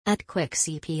At Quick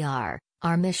CPR,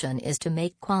 our mission is to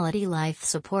make quality life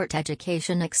support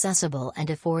education accessible and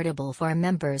affordable for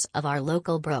members of our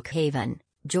local Brookhaven,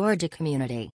 Georgia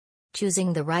community.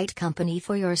 Choosing the right company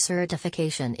for your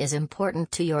certification is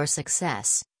important to your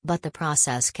success, but the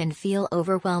process can feel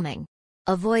overwhelming.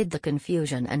 Avoid the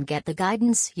confusion and get the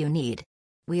guidance you need.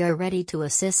 We are ready to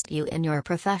assist you in your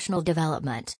professional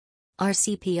development. Our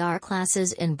CPR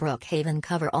classes in Brookhaven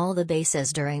cover all the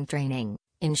bases during training,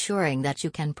 ensuring that you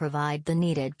can provide the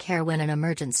needed care when an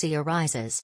emergency arises.